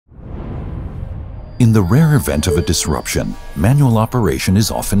In the rare event of a disruption, manual operation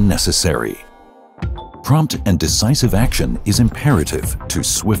is often necessary. Prompt and decisive action is imperative to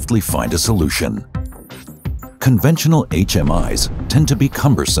swiftly find a solution. Conventional HMIs tend to be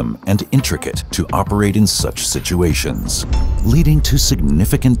cumbersome and intricate to operate in such situations, leading to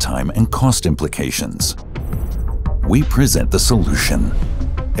significant time and cost implications. We present the solution: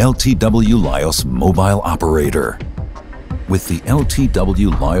 LTW LIOS Mobile Operator. With the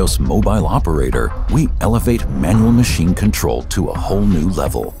LTW LIOS Mobile Operator, we elevate manual machine control to a whole new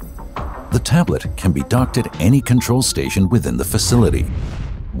level. The tablet can be docked at any control station within the facility.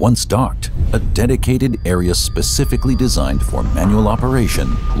 Once docked, a dedicated area specifically designed for manual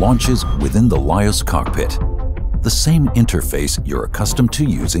operation launches within the LIOS cockpit, the same interface you're accustomed to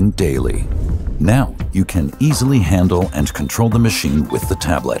using daily. Now, you can easily handle and control the machine with the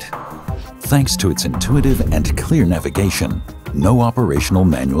tablet. Thanks to its intuitive and clear navigation, no operational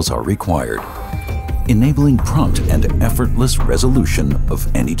manuals are required, enabling prompt and effortless resolution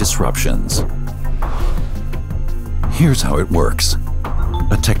of any disruptions. Here's how it works.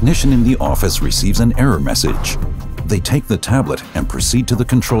 A technician in the office receives an error message. They take the tablet and proceed to the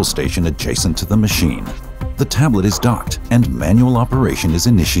control station adjacent to the machine. The tablet is docked and manual operation is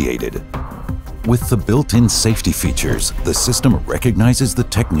initiated. With the built-in safety features, the system recognizes the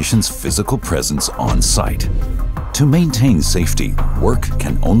technician's physical presence on site. To maintain safety, work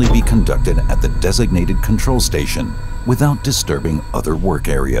can only be conducted at the designated control station without disturbing other work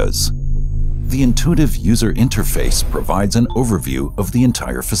areas. The intuitive user interface provides an overview of the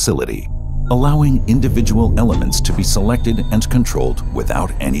entire facility, allowing individual elements to be selected and controlled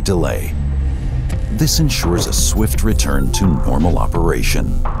without any delay. This ensures a swift return to normal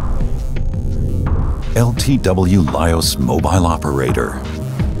operation. LTW LIOS Mobile Operator.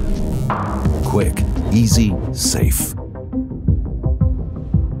 Quick, easy, safe.